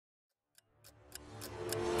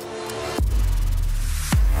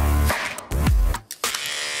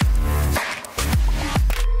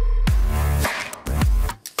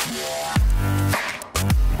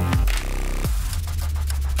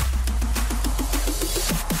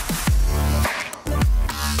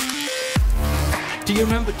Do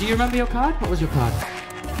you remember your card? What was your card?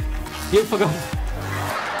 You forgot.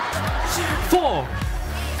 4.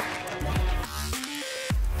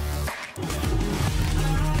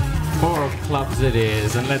 Four of clubs it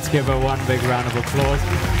is, and let's give her one big round of applause.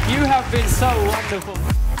 You have been so wonderful.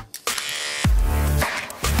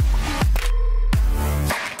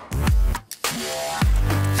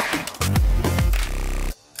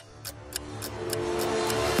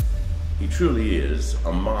 He truly is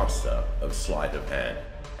a master of sleight of hand,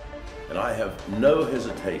 and I have no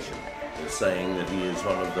hesitation in saying that he is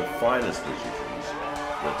one of the finest magicians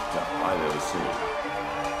that I've ever seen.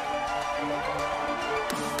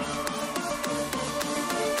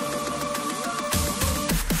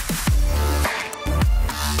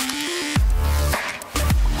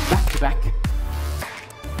 Back,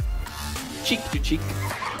 cheek to cheek.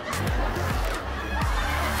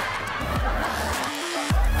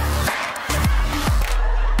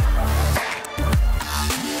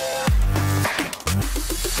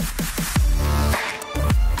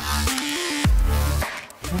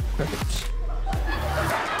 Perfect.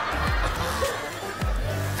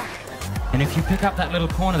 And if you pick up that little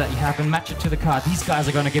corner that you have and match it to the card, these guys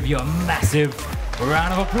are going to give you a massive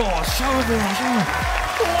round of applause. Show them, show them.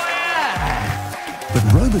 Wow. But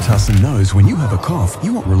Robitussin knows when you have a cough,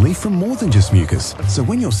 you want relief from more than just mucus. So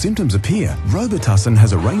when your symptoms appear, Robitussin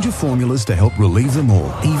has a range of formulas to help relieve them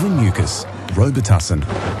all, even mucus. Robitussin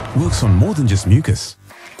works on more than just mucus.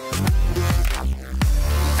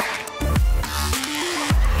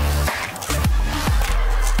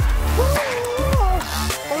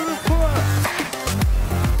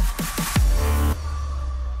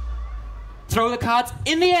 Throw the cards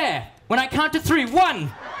in the air when I count to 3.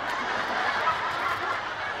 1,